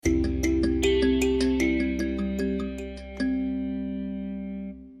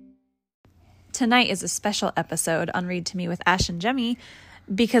tonight is a special episode on Read to Me with Ash and Jemmy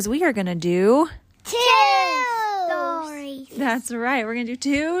because we are going to do... 2 stories. That's right. We're going to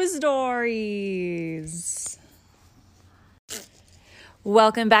do 2 stories.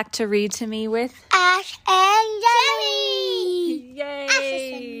 Welcome back to Read to Me with Ash and Jemmy.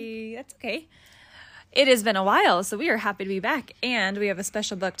 Yay! That's okay. It has been a while, so we are happy to be back, and we have a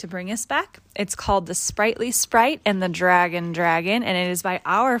special book to bring us back. It's called The Sprightly Sprite and the Draggin, and it is by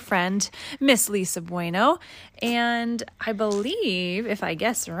our friend, Miss Lisa Bueno, and I believe, if I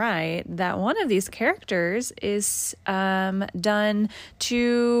guess right, that one of these characters is done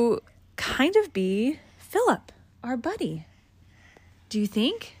to kind of be Philip, our buddy. Do you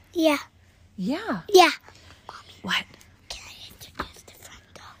think? Yeah. Yeah. Yeah. What? Can I introduce the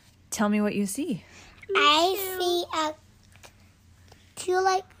front door? Tell me what you see. I see 2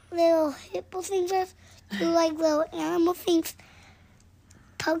 little hippo fingers, 2 little animal things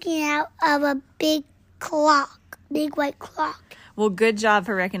poking out of a big clock, big white clock. Well, good job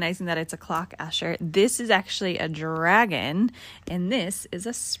for recognizing that it's a clock, Asher. This is actually a dragon, and this is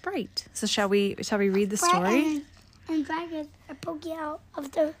a sprite. So shall we read the story? And dragons are poking out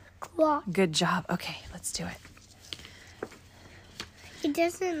of the clock. Good job. Okay, let's do it. He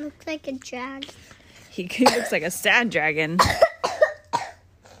doesn't look like a dragon. He looks like a sad dragon.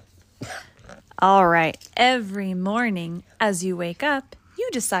 All right. Every morning as you wake up, you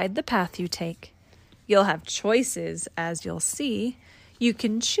decide the path you take. You'll have choices, as you'll see. You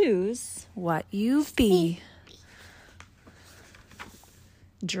can choose what you be.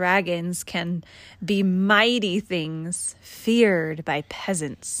 Dragons can be mighty things, feared by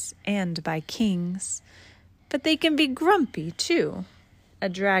peasants and by kings. But they can be grumpy, too. A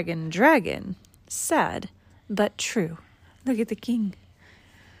dragon. Sad, but true. Look at the king.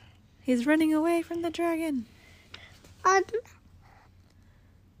 He's running away from the dragon.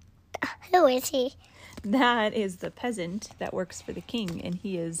 Who is he? That is the peasant that works for the king, and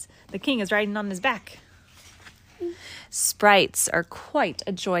the king is riding on his back. Sprites are quite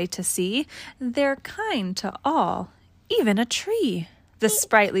a joy to see. They're kind to all, even a tree. The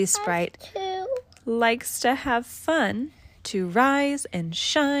sprightly sprite likes to have fun, to rise and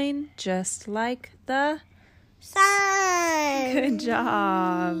shine just like the sun. Good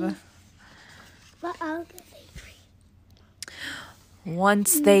job. What are the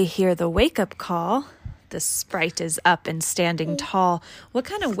Once they hear the wake-up call, the sprite is up and standing tall. What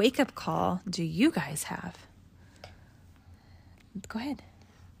kind of wake-up call do you guys have? Go ahead.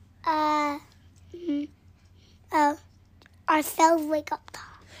 Our cell wake up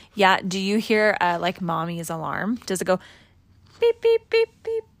call. Yeah, do you hear like mommy's alarm? Does it go beep, beep, beep,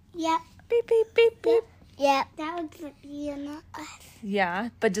 beep? Yeah. Beep, beep, beep, beep. Yeah, that would be not us. Yeah,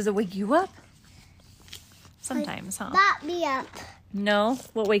 but does it wake you up? Sometimes, huh? Not me up. No?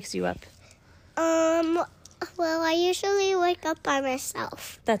 What wakes you up? Well, I usually wake up by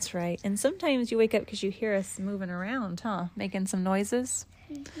myself. That's right. And sometimes you wake up because you hear us moving around, huh? Making some noises?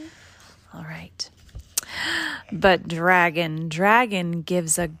 Mm-hmm. All right. But dragon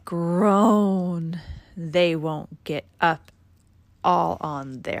gives a groan. They won't get up all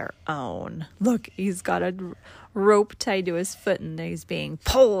on their own. Look, he's got a rope tied to his foot and he's being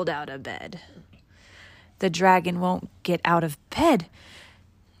pulled out of bed. The dragon won't get out of bed.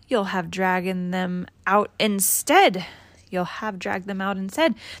 You'll have dragged them out instead.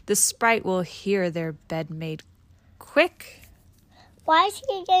 The sprite will hear their bed made quick. Why is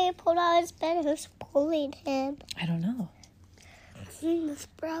he getting pulled out of his bed? Who's pulling him? I don't know. I think the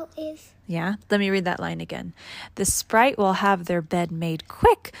sprout is. Yeah, let me read that line again. The sprite will have their bed made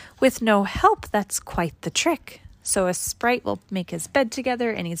quick. With no help, that's quite the trick. So a sprite will make his bed together,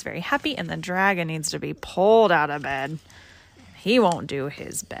 and he's very happy, and the dragon needs to be pulled out of bed. He won't do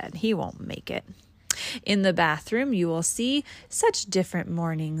his bed. He won't make it. In the bathroom, you will see such different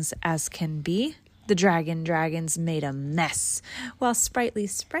mornings as can be. The dragon's made a mess, while sprightly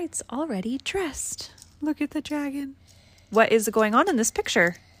sprite's already dressed. Look at the dragon. What is going on in this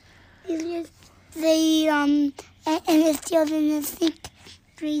picture? And it's still in the sink,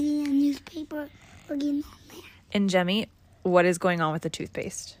 reading a newspaper, looking on there. And Jemmy, what is going on with the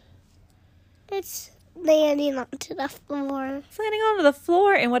toothpaste? It's landing onto the floor. It's landing onto the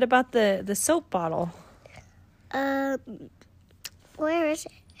floor. And what about the soap bottle? Where is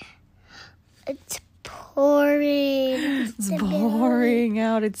it? It's pouring. It's pouring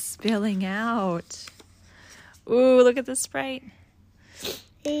out. It's spilling out. Ooh, look at the sprite.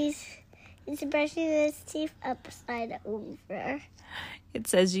 He's brushing his teeth upside over. It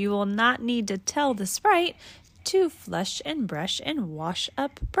says you will not need to tell the sprite to flush and brush and wash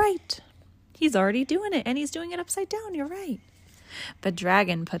up bright. He's already doing it, and he's doing it upside down. You're right. But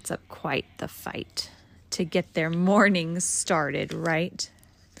Draggin puts up quite the fight to get their mornings started right.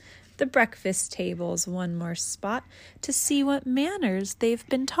 The breakfast table's one more spot to see what manners they've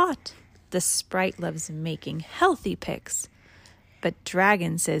been taught. The Sprite loves making healthy picks, but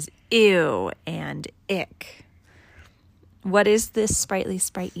Draggin says ew and ick. What is this Sprightly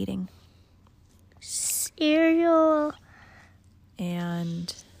Sprite eating? Cereal.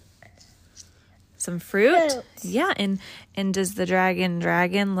 And some fruit? Fruit. Yeah, and does the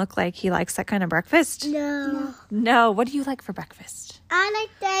Draggin look like he likes that kind of breakfast? No. No, what do you like for breakfast? I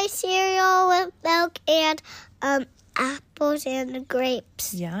like the cereal with milk and apples and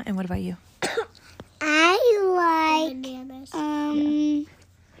grapes. Yeah, and what about you? I like Bananas.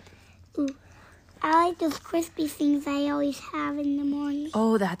 I like those crispy things I always have in the morning.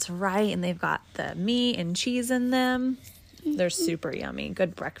 Oh, that's right, and they've got the meat and cheese in them. They're super yummy,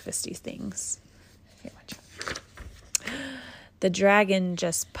 good breakfasty things. Here, watch out. The Draggin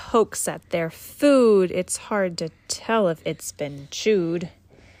just pokes at their food. It's hard to tell if it's been chewed.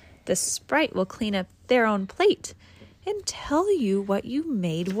 The Sprite will clean up their own plate and tell you what you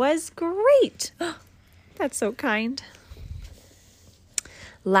made was great. That's so kind.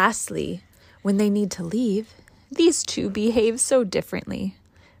 Lastly, when they need to leave, these two behave so differently.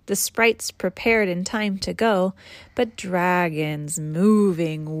 The Sprite's prepared in time to go, but Draggin's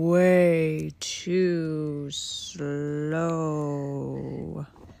moving way too slow.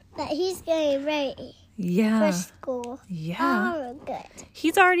 But he's getting ready Yeah. for school. Yeah. Oh, good.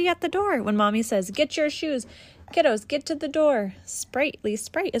 He's already at the door when Mommy says, "Get your shoes. Kiddos, get to the door." Sprightly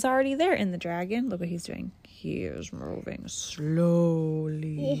Sprite is already there in the Draggin. Look what he's doing. He is moving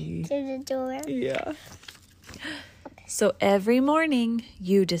slowly. To the door. Yeah. So every morning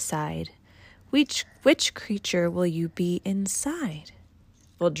you decide which creature will you be inside.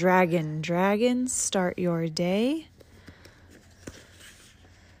 Will Draggin start your day?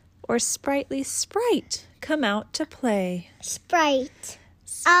 Or Sprightly Sprite come out to play? Sprite.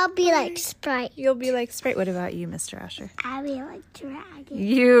 I'll be like Sprite. You'll be like Sprite. What about you, Mr. Asher? I'll be like Draggin.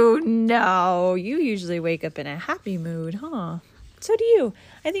 You know, you usually wake up in a happy mood, huh? So do you.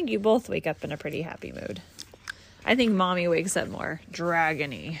 I think you both wake up in a pretty happy mood. I think Mommy wakes up more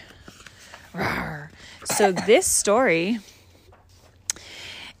dragon-y. Rawr. So this story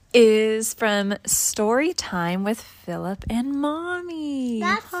is from Story Time with Philip and Mommy.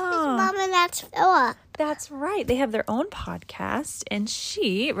 That's his mom and that's Philip. That's right. They have their own podcast, and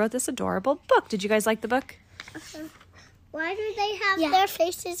she wrote this adorable book. Did you guys like the book? Why do they have their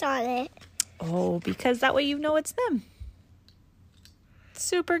faces on it? Oh, because that way you know it's them.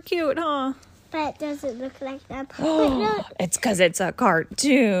 Super cute, huh? But it doesn't look like them. Oh, it's because it's a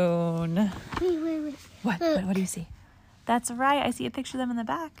cartoon. Wait. What do you see? That's right. I see a picture of them in the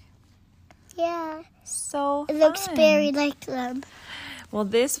back. Yeah. So It looks fun. very like them. Well,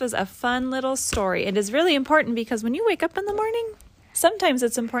 this was a fun little story. It is really important because when you wake up in the morning, sometimes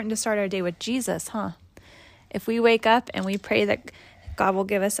it's important to start our day with Jesus, huh? If we wake up and we pray that God will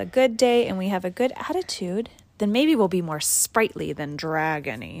give us a good day and we have a good attitude, then maybe we'll be more sprightly than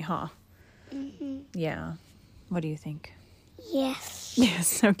dragon-y, huh? Mm-hmm. Yeah. What do you think? Yes.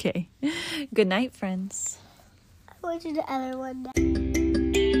 Yes, okay. Good night, friends. I want to do the other one now.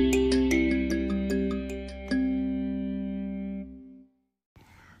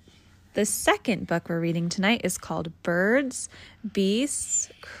 The second book we're reading tonight is called Birds, Beasts,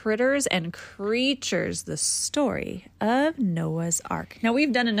 Critters, and Creatures, the Story of Noah's Ark. Now,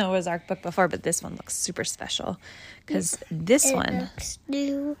 we've done a Noah's Ark book before, but this one looks super special because this one... It looks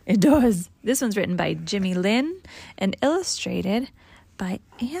new. It does. This one's written by Jimmy Lynn and illustrated by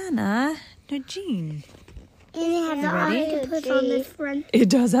Anna Nugent. And it has an ready? octopus on the front. It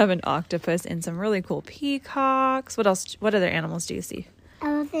does have an octopus and some really cool peacocks. What else? What other animals do you see?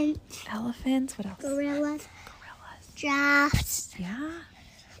 Elephants, Elephants. What else? gorillas, Gorillas. giraffes, Yeah.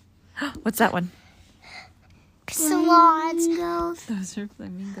 What's that one? swans, Those are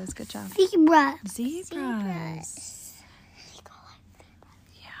flamingos. Good job. zebras. Zebras.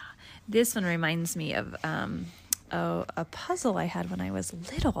 Yeah. This one reminds me of a puzzle I had when I was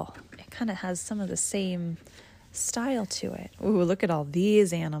little. It kind of has some of the same style to it. Ooh, look at all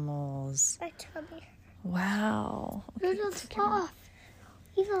these animals. My tummy. Wow. Okay, There's a sloth.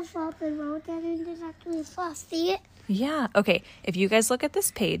 He's a sloth and rolled that and there's actually a sloth. See it? Yeah. Okay. If you guys look at this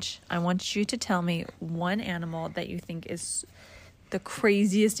page, I want you to tell me one animal that you think is the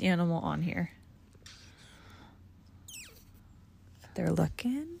craziest animal on here. They're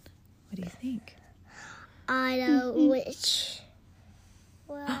looking. What do you think? I know which.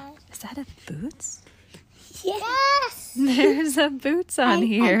 What? Is that a boots? Yes! There's a boots on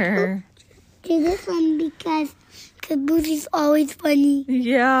here. Do this one because Because Boots is always funny.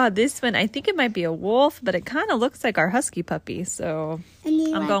 Yeah, this one, I think it might be a wolf, but it kind of looks like our husky puppy, so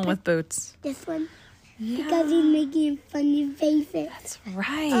I'm going with Boots. This one. Yeah. Because he's making funny faces. That's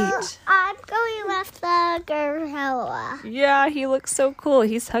right. I'm going with the gorilla. Yeah, he looks so cool.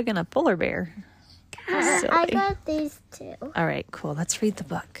 He's hugging a polar bear. Silly. I got these two. All right, cool. Let's read the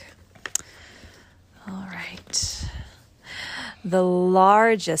book. All right. The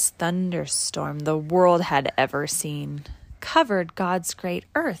largest thunderstorm the world had ever seen covered God's great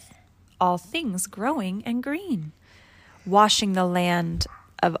earth, all things growing and green. Washing the land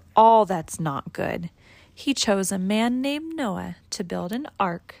of all that's not good, he chose a man named Noah to build an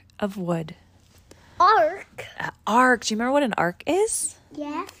ark of wood. Ark? An ark. Do you remember what an ark is?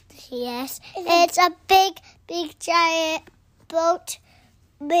 Yes. Yes. It's a big, giant boat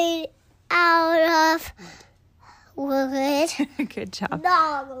made out of wood. Good job.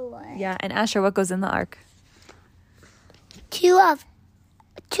 Wood. Yeah, and Asher, what goes in the ark? Two of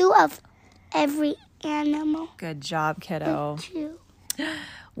every animal. Good job, kiddo. Two.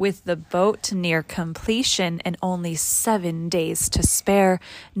 With the boat near completion and only 7 days to spare,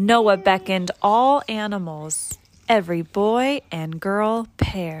 Noah beckoned all animals, every boy and girl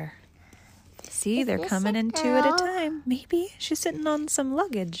pair. See, they're coming in two at a time. Maybe she's sitting on some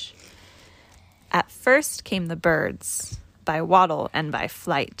luggage. At first came the birds, by waddle and by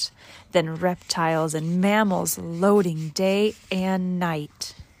flight, then reptiles and mammals loading day and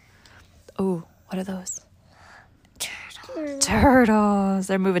night. Oh, what are those? Turtles.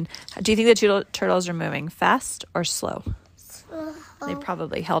 They're moving. Do you think the turtles are moving fast or slow? They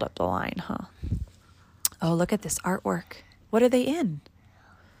probably held up the line, huh? Oh, look at this artwork. What are they in?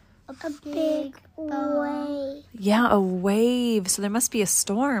 A big wave. Yeah, a wave. So there must be a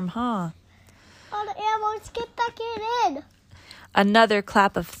storm, huh? All the animals get back in. Another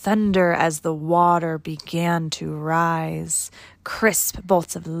clap of thunder as the water began to rise. Crisp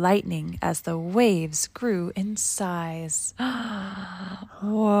bolts of lightning as the waves grew in size.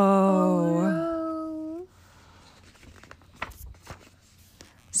 Whoa.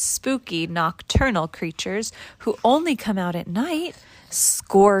 Spooky nocturnal creatures who only come out at night.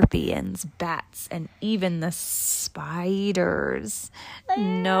 Scorpions, bats, and even the spiders.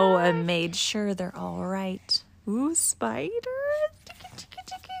 Noah made sure they're all right. Ooh, spiders.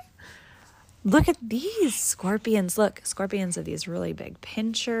 Look at these scorpions. Look, scorpions have these really big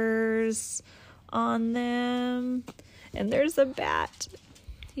pinchers on them. And there's a bat.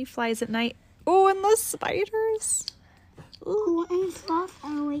 He flies at night. Oh, and the spiders. Ooh, and sloths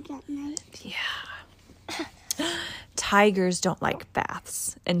are awake at night. Yeah. Tigers don't like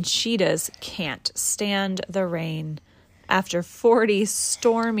baths, and cheetahs can't stand the rain. After 40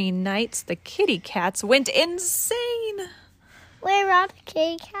 stormy nights, the kitty cats went insane. Where are the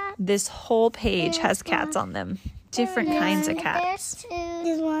kitty cats? This whole page has cats on them. Different kinds of cats.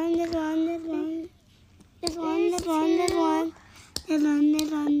 There's one.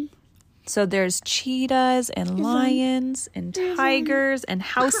 So there's cheetahs and lions and tigers and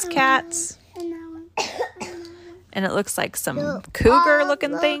house cats. And it looks like some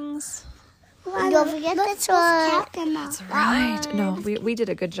cougar-looking things. Don't forget this one. That's right. No, we did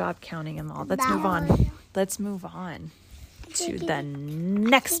a good job counting them all. Let's move on. Let's move on to the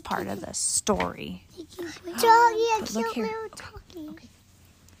next part of the story. But look here. Okay.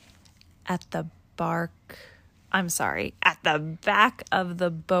 At the back of the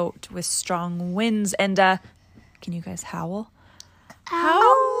boat with strong winds and can you guys howl?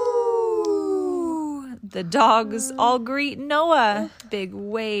 Howl! The dogs all greet Noah. Big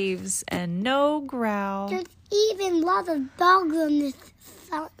waves and no growl. There's even lots of dogs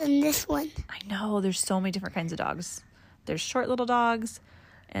in this one. I know, there's so many different kinds of dogs. There's short little dogs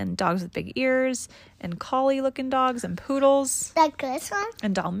and dogs with big ears and collie-looking dogs and poodles. Like this one?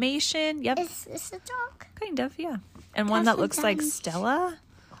 And Dalmatian. Yep. Is this a dog? Kind of, yeah. And one that looks like Stella.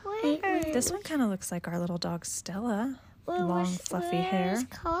 Where? This one kind of looks like our little dog Stella. Long, fluffy hair.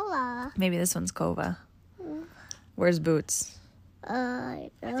 Cola? Maybe this one's Kova. Where's Boots? I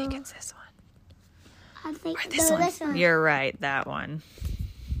think it's this one. I think Or this one. You're right, that one.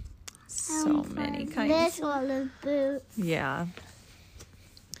 So many kinds. This one is Boots. Yeah.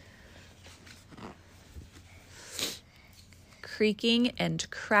 Creaking and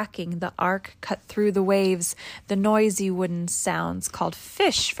cracking, the ark cut through the waves. The noisy wooden sounds called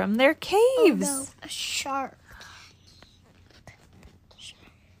fish from their caves. Oh, no. A shark.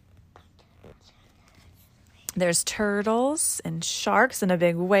 There's turtles and sharks and a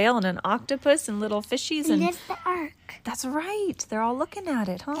big whale and an octopus and little fishies. And that's the ark. That's right. They're all looking at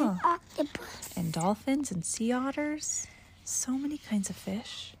it, huh? An octopus. And dolphins and sea otters. So many kinds of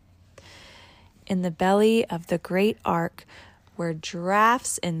fish. In the belly of the great ark, where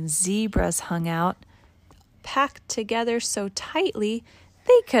giraffes and zebras hung out, packed together so tightly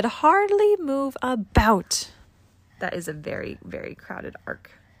they could hardly move about. That is a very, very crowded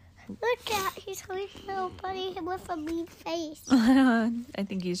ark. Look at, he's holding little buddy with a mean face. I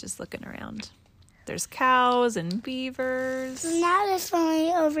think he's just looking around. There's cows and beavers. So now they're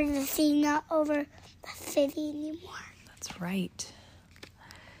flying over the sea, not over the city anymore. That's right.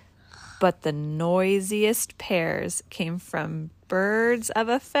 But the noisiest pairs came from birds of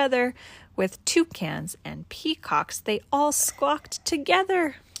a feather with toucans and peacocks. They all squawked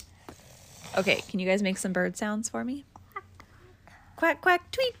together. Okay, can you guys make some bird sounds for me? Quack,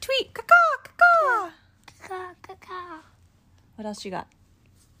 quack, tweet, tweet, caw-caw, caw-caw. Caw-caw. What else you got?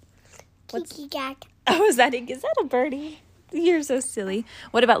 Kiki-gag. Oh, is that a birdie? You're so silly.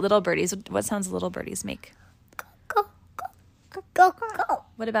 What about little birdies? What sounds do little birdies make? Go, go, go, go, go.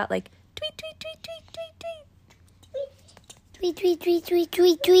 What about like tweet, tweet, tweet, tweet, tweet, tweet? Tweet, tweet, tweet, tweet,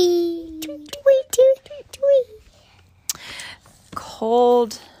 tweet, tweet. Tweet, tweet, tweet, tweet.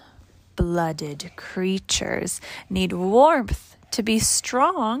 Cold-blooded creatures need warmth to be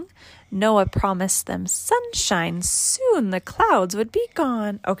strong. Noah promised them sunshine. Soon the clouds would be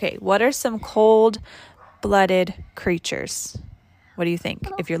gone. Okay, what are some cold-blooded creatures? What do you think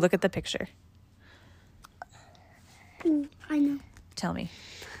if you look at the picture? I know. Tell me.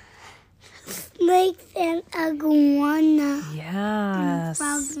 Snakes and iguana. Yes.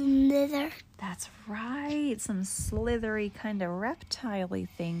 Frogs and lizard. That's right. Some slithery kind of reptile-y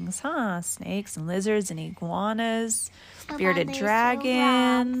things, huh? Snakes and lizards and iguanas, bearded they're so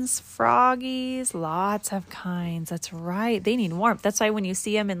dragons, froggies, lots of kinds. That's right. They need warmth. That's why when you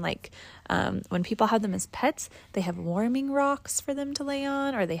see them in when people have them as pets, they have warming rocks for them to lay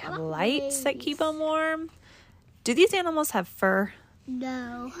on, or they have lights that keep them warm. Do these animals have fur?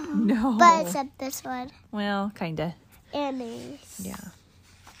 No. No. But except this one. Well, kind of. And these. Yeah.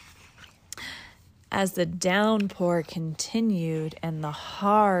 As the downpour continued and the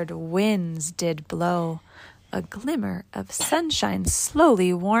hard winds did blow, a glimmer of sunshine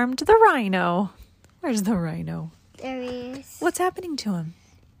slowly warmed the rhino. Where's the rhino? There he is. What's happening to him?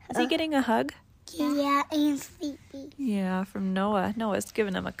 Is he getting a hug? Yeah, and sleepy. Yeah, from Noah. Noah's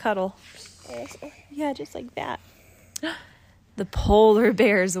giving him a cuddle. Yeah, just like that. The polar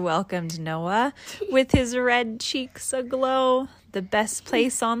bears welcomed Noah with his red cheeks aglow. The best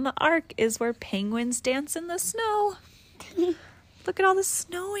place on the ark is where penguins dance in the snow. Look at all the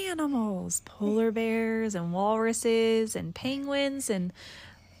snow animals. Polar bears and walruses and penguins, and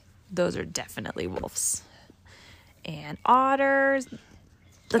those are definitely wolves. And otters.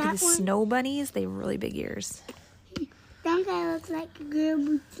 Look at the snow bunnies. They have really big ears. That guy looks like a girl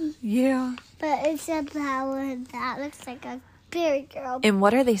booty. Yeah. But except that looks like a berry girl. And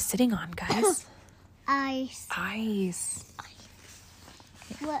what are they sitting on, guys? Ice. Ice.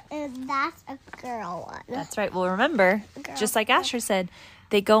 Well, and that's a girl one. That's right. Well, remember, just like Asher said,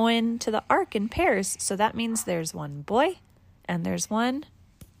 they go into the ark in pairs. So that means there's one boy and there's one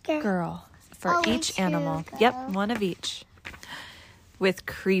girl for each animal. Girl. Yep, one of each. With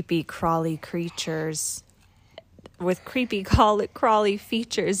creepy, crawly creatures. With creepy, crawly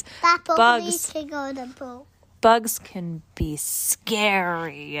features. Bugs can go to poop. Bugs can be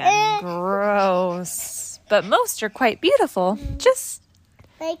scary and gross. But most are quite beautiful. Just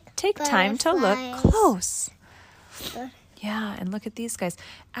take time to look close. Yeah, and look at these guys.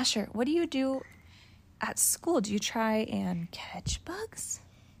 Asher, what do you do at school? Do you try and catch bugs?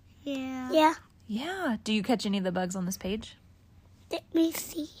 Yeah. Yeah. Yeah. Do you catch any of the bugs on this page? Let me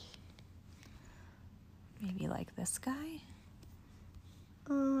see. Maybe like this guy?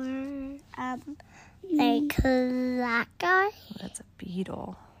 Or, like that guy? Oh, that's a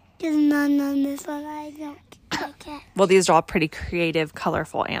beetle. There's none on this one I don't catch. Well, these are all pretty creative,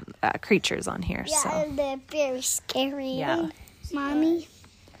 colorful creatures on here. Yeah, so. and they're very scary. Yeah. Mommy,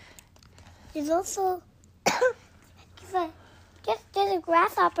 there's also there's a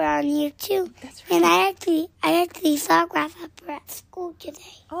grasshopper on here too. That's right. And I actually saw a grasshopper at school today.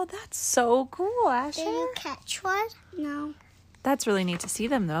 Oh, that's so cool, Asher. Did you catch one? No. That's really neat to see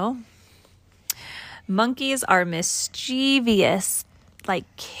them, though. Monkeys are mischievous, like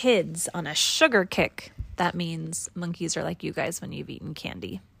kids on a sugar kick. That means monkeys are like you guys when you've eaten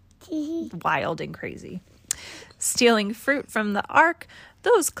candy. Wild and crazy. Stealing fruit from the ark,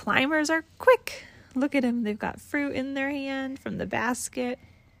 those climbers are quick. Look at them. They've got fruit in their hand from the basket.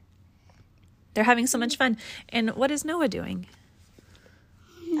 They're having so much fun. And what is Noah doing?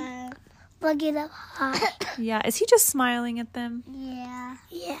 Looking up high. Yeah, is he just smiling at them? Yeah.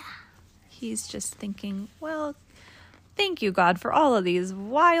 Yeah. He's just thinking, well, thank you, God, for all of these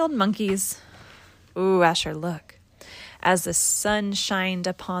wild monkeys. Ooh, Asher, look. As the sun shined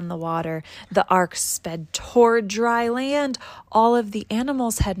upon the water, the ark sped toward dry land. All of the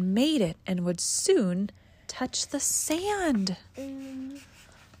animals had made it and would soon touch the sand.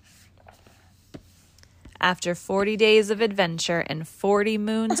 After 40 days of adventure and 40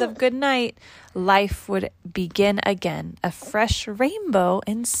 moons of good night, life would begin again, a fresh rainbow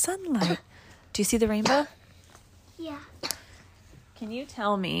in sunlight. Do you see the rainbow? Yeah. Can you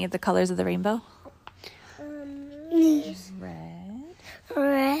tell me the colors of the rainbow?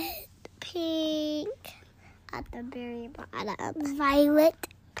 Red, pink, at the very bottom, violet,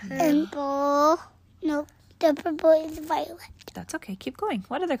 purple. No, the purple is violet. That's okay. Keep going.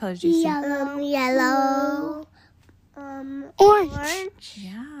 What other colors do you see? Yellow, orange.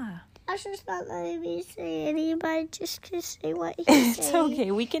 Yeah. Asher's not letting me say anybody just to say what he's It's saying.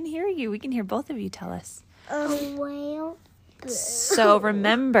 okay. We can hear you. We can hear both of you tell us. Well. So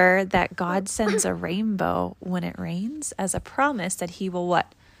remember that God sends a rainbow when it rains as a promise that he will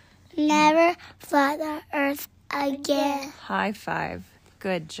what? Never flood the earth again. High five.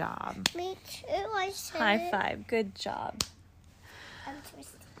 Good job. Me too, I said High five. Good job. I'm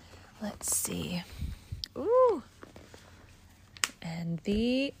twisted. Let's see. Ooh. And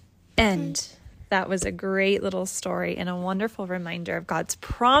the end. That was a great little story and a wonderful reminder of God's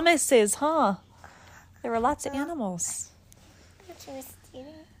promises, huh? There were lots of animals. I'm twisted.